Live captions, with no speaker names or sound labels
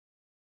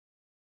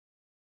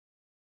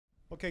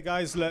Okay,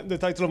 guys, the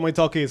title of my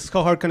talk is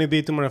How Hard Can It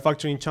Be to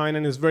Manufacture in China?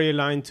 And it's very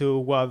aligned to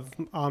what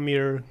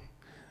Amir,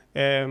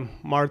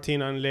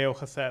 Martin, and Leo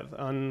have said.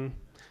 And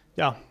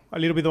yeah, a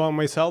little bit about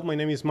myself. My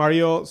name is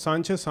Mario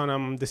Sanchez, and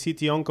I'm the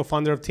CTO and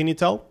co-founder of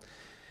Tinitell.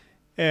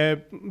 I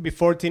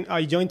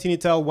joined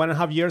Tinitell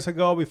 1.5 years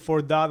ago.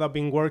 Before that, I've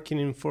been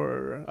working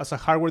as a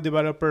hardware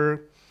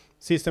developer,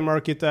 system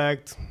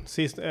architect,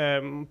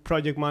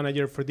 project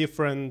manager for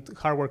different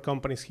hardware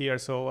companies here.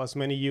 So as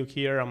many of you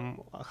here,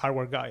 I'm a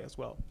hardware guy as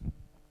well.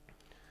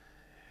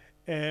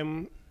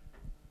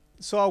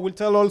 So I will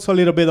tell also a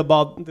little bit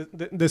about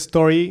the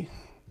story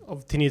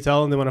of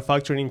Tinitell and the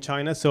manufacturing in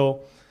China.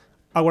 So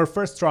our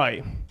first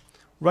try,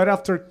 right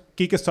after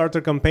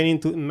Kickstarter campaign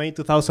in May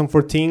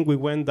 2014, we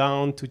went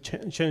down to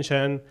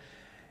Shenzhen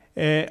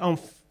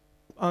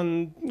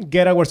and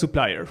get our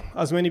supplier.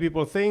 As many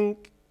people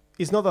think,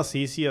 it's not as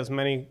easy as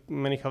many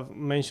have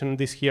mentioned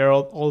this here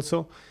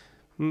also.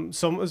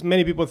 As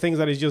many people think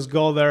that it's just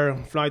go there,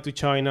 fly to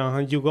China,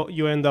 and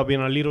you end up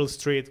in a little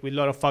street with a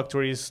lot of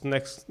factories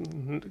next,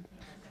 then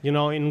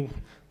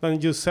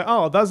you say,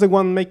 oh, that's the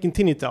one making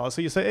Tinitell.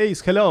 So you say, hey,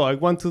 hello, I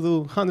want to do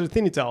 100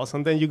 Tinitells,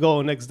 and then you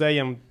go next day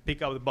and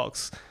pick up the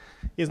box.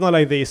 It's not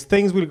like this.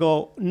 Things will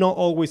go not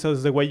always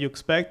as the way you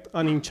expect,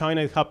 and in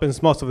China it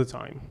happens most of the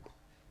time.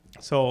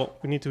 So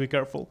we need to be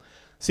careful.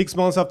 6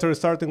 months after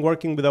starting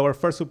working with our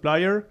first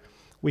supplier,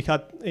 we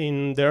had,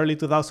 in the early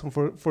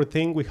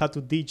 2014, we had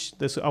to ditch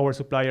our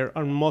supplier,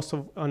 and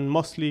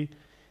mostly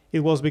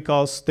it was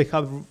because they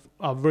had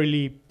a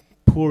really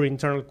poor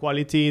internal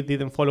quality,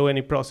 didn't follow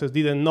any process,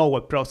 didn't know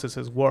what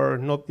processes were,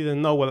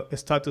 didn't know what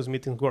status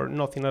meetings were,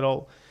 nothing at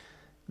all.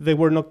 They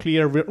were not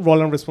clear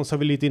role and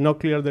responsibility,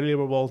 not clear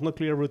deliverables, not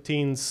clear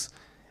routines,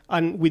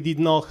 and we did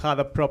not have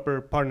a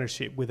proper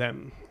partnership with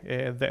them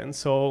then.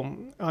 So,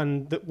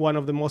 one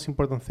of the most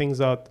important things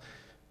that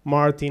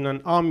Martin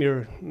and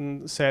Amir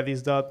said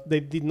is that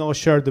they did not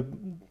share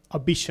a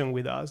vision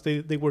with us.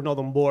 They were not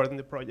on board in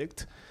the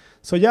project.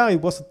 So yeah, it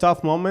was a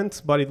tough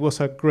moment, but it was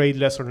a great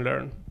lesson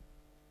learned.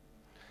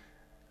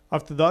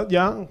 After that,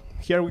 yeah,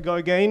 here we go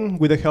again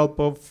with the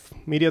help of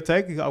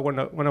MediaTek,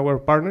 one of our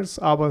partners.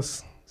 I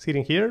was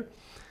sitting here.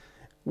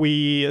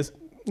 We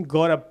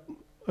got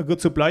a good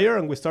supplier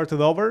and we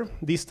started over.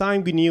 This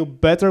time we knew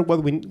better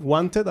what we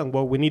wanted and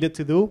what we needed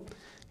to do.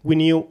 We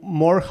knew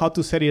more how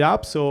to set it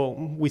up, so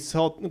we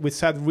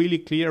set really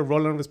clear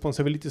role and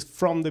responsibilities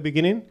from the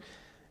beginning.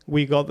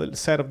 We got a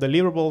set of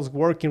deliverables,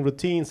 working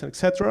routines,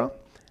 etc.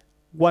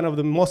 One of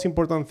the most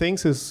important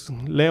things is,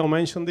 Leo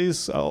mentioned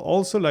this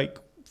also, like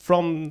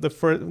from the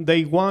first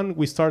day one,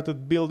 we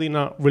started building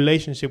a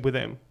relationship with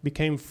them,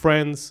 became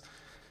friends,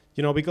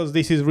 because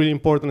this is really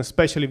important,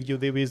 especially if you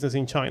do business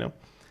in China.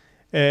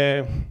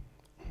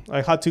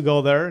 I had to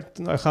go there.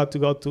 I had to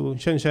go to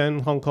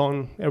Shenzhen, Hong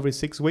Kong every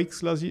 6 weeks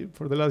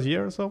for the last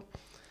year or so.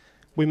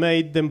 We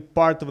made them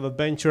part of the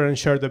adventure and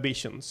shared the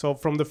vision. So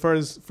from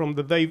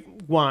the day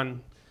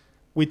one,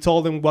 we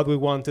told them what we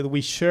wanted.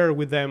 We shared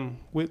with them,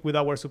 with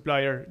our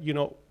supplier,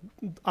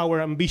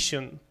 our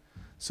ambition.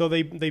 So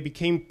they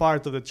became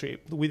part of the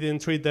trip. We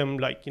didn't treat them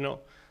like,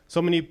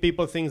 so many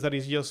people think that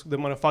it's just the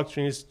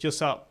manufacturing is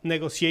just a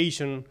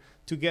negotiation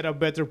to get a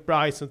better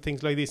price and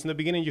things like this. In the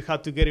beginning, you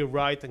had to get it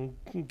right and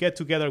get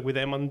together with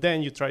them, and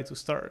then you try to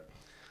start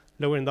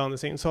lowering down the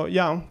thing. So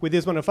yeah, with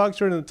this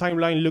manufacturer, the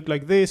timeline looked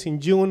like this.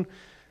 In June,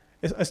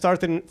 I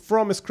started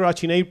from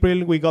scratch in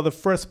April. We got the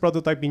first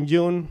prototype in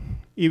June,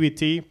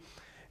 EVT.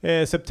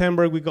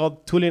 September, we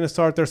got tooling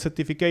starter,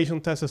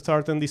 certification test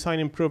start, and design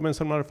improvements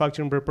and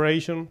manufacturing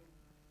preparation.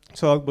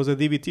 So that was the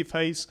DVT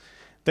phase.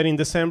 Then in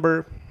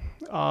December,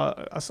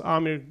 as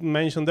Amir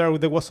mentioned there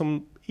was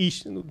some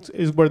issues,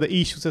 is where the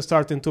issues are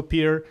starting to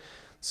appear,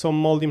 some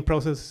molding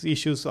process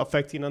issues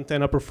affecting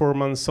antenna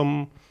performance,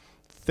 some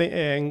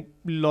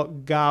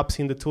gaps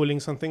in the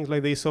toolings and things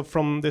like this. So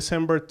from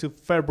December to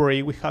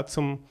February, we had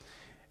some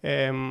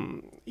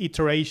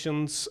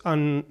iterations,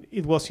 and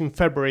it was in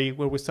February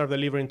where we started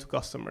delivering to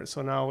customers.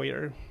 So now we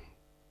are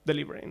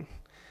delivering.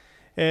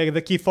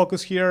 The key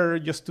focus here,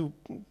 just to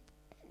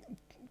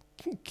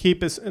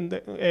keep something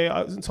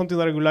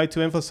that I would like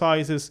to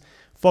emphasize, is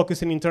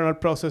focusing internal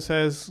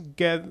processes.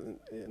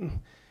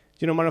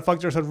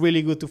 Manufacturers are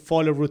really good to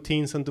follow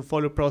routines and to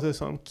follow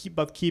process,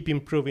 but keep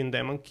improving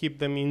them and keep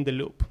them in the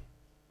loop.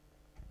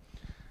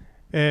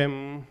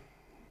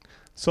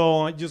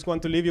 So I just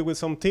want to leave you with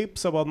some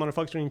tips about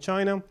manufacturing in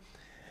China.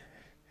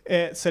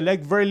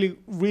 Select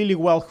really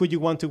well who you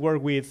want to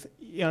work with,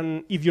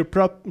 and if your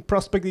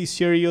prospect is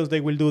serious,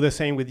 they will do the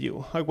same with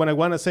you. What I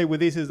want to say with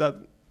this is that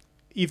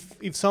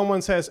if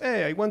someone says,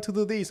 hey, I want to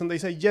do this, and they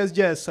say,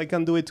 yes, I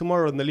can do it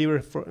tomorrow and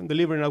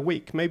deliver in a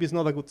week, maybe it's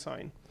not a good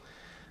sign.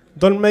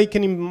 Don't make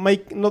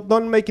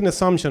an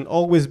assumption.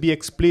 Always be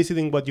explicit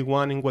in what you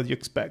want and what you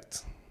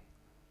expect.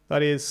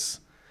 That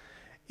is,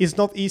 it's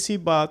not easy,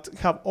 but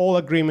have all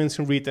agreements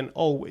in written,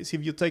 always.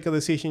 If you take a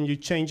decision, you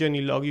change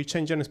any log, you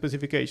change any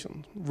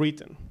specification,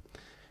 written.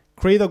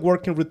 Create a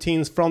working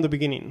routines from the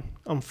beginning,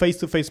 and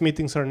face-to-face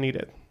meetings are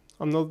needed.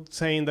 I'm not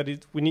saying that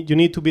you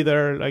need to be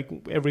there like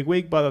every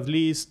week, but at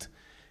least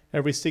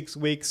every 6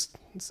 weeks,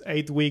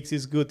 8 weeks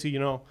is good to, you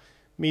know,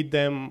 meet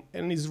them,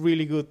 and it's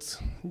really good.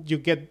 You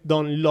get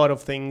done a lot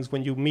of things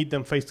when you meet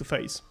them face to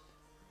face.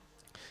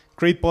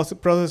 Create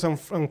process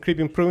and keep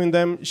improving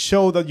them.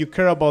 Show that you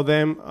care about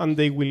them, and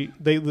they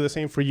do the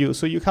same for you.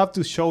 So you have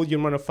to show your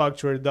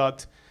manufacturer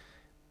that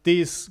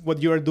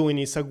what you are doing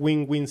is a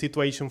win-win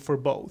situation for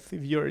both.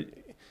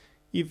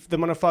 If the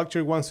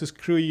manufacturer wants to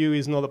screw you,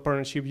 it's not a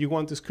partnership. You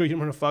want to screw your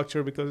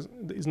manufacturer because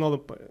it's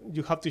not.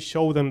 You have to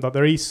show them that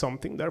there is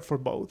something there for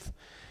both.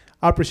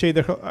 Appreciate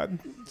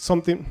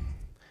something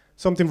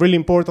really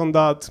important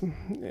that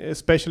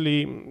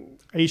especially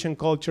Asian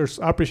cultures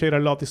appreciate a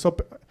lot is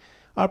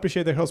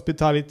appreciate their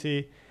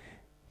hospitality.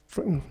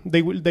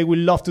 They will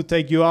love to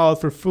take you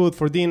out for food,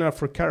 for dinner,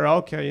 for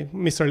karaoke.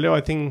 Mr. Leo,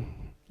 I think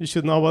you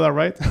should know about that,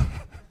 right?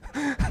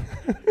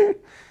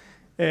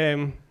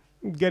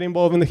 Get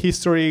involved in the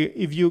history.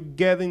 If you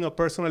get in a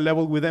personal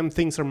level with them,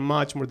 things are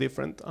much more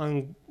different.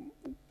 And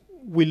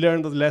we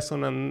learned that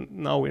lesson, and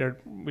now we are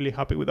really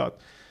happy with that.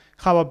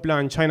 Have a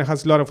plan. China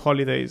has a lot of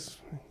holidays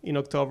in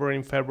October,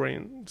 in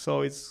February.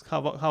 So it's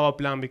have a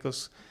plan,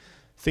 because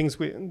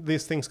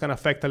these things can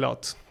affect a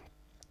lot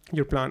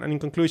your plan. And in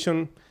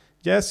conclusion,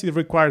 yes, it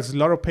requires a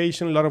lot of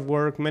patience, a lot of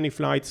work, many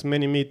flights,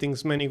 many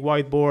meetings, many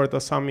whiteboard,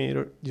 as Sami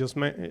just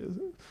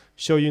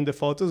show you in the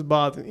photos,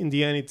 but in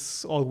the end,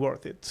 it's all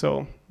worth it.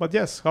 So, but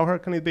yes, how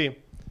hard can it be?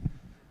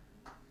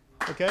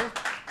 Okay.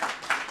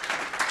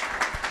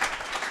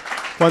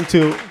 Want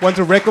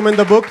to recommend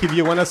the book if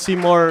you want to see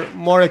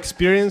more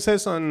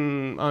experiences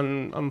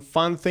on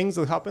fun things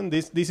that happen.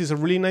 This is a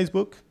really nice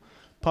book,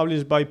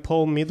 published by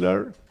Paul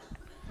Midler.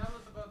 Tell us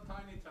about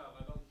Tinitell.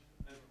 I don't know.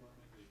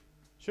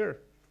 Sure.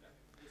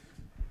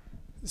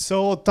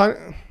 So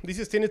this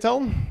is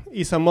Tinitell.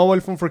 It's a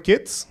mobile phone for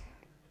kids,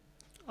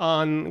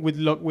 and with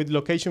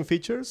location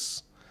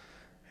features.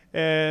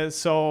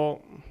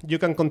 So you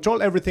can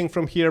control everything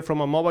from here,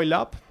 from a mobile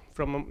app.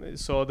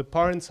 So the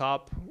Parents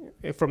app.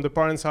 From the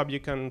Parents app, you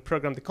can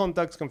program the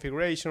contacts,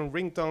 configuration,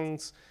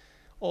 ringtones,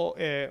 or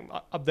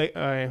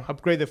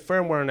upgrade the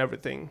firmware and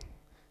everything.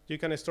 You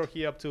can store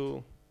here up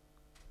to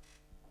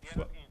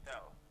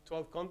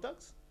 12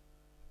 contacts,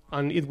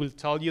 and it will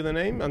tell you the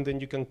name, and then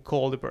you can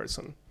call the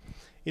person.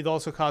 It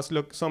also has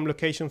some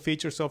location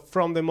features, so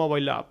from the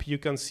mobile app, you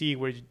can see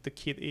where the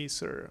kid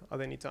is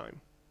at any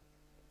time.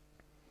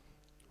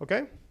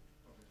 Okay?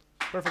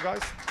 Perfect,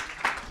 guys.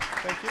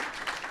 Thank you.